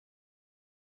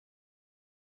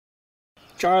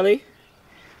Charlie?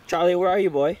 Charlie, where are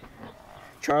you, boy?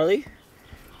 Charlie?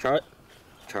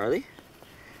 Charlie?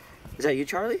 Is that you,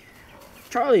 Charlie?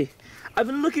 Charlie, I've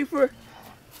been looking for...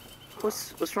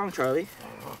 What's wrong, Charlie?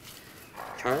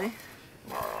 Charlie?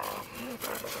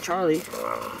 Charlie?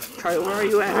 Charlie, where are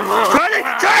you at?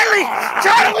 Charlie!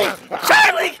 Charlie!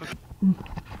 Charlie!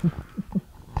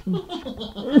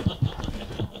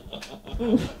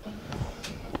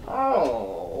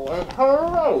 Oh,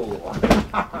 hello.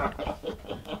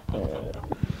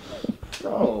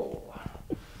 So,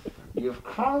 you've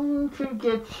come to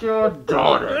get your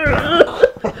daughter.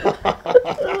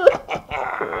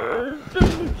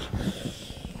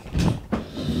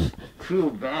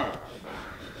 Too bad.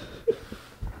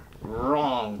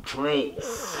 Wrong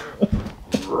place.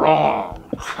 Wrong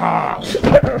time.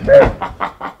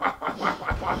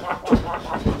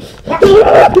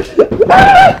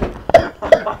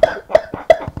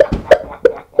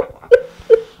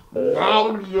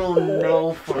 Now you'll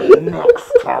know for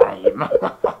next time.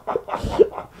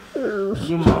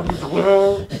 You might as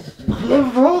well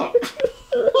give up.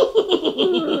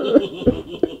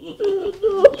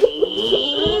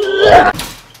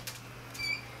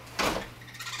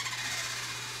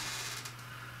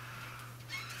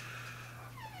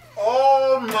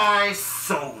 All my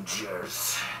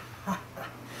soldiers,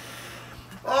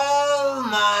 all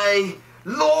my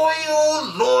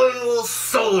loyal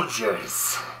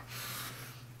soldiers,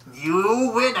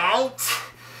 you went out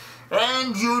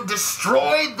and you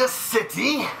destroyed the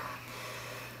city,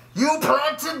 you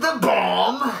planted the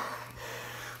bomb,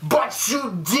 but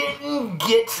you didn't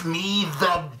get me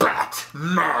the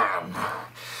Batman.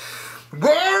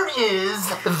 Where is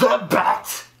the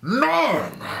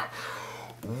Batman?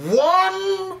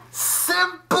 One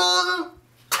simple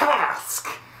task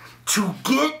to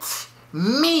get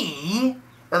me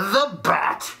the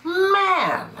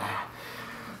Batman.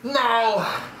 Now,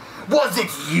 was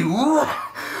it you?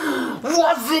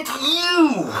 Was it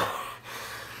you?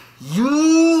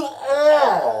 You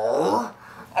all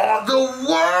are the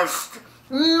worst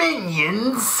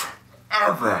minions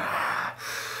ever.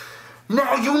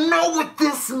 Now you know what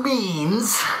this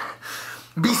means.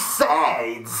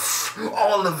 Besides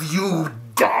all of you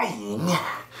dying,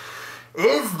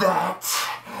 is that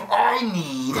I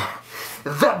need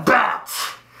the Bat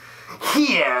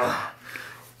here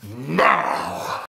now.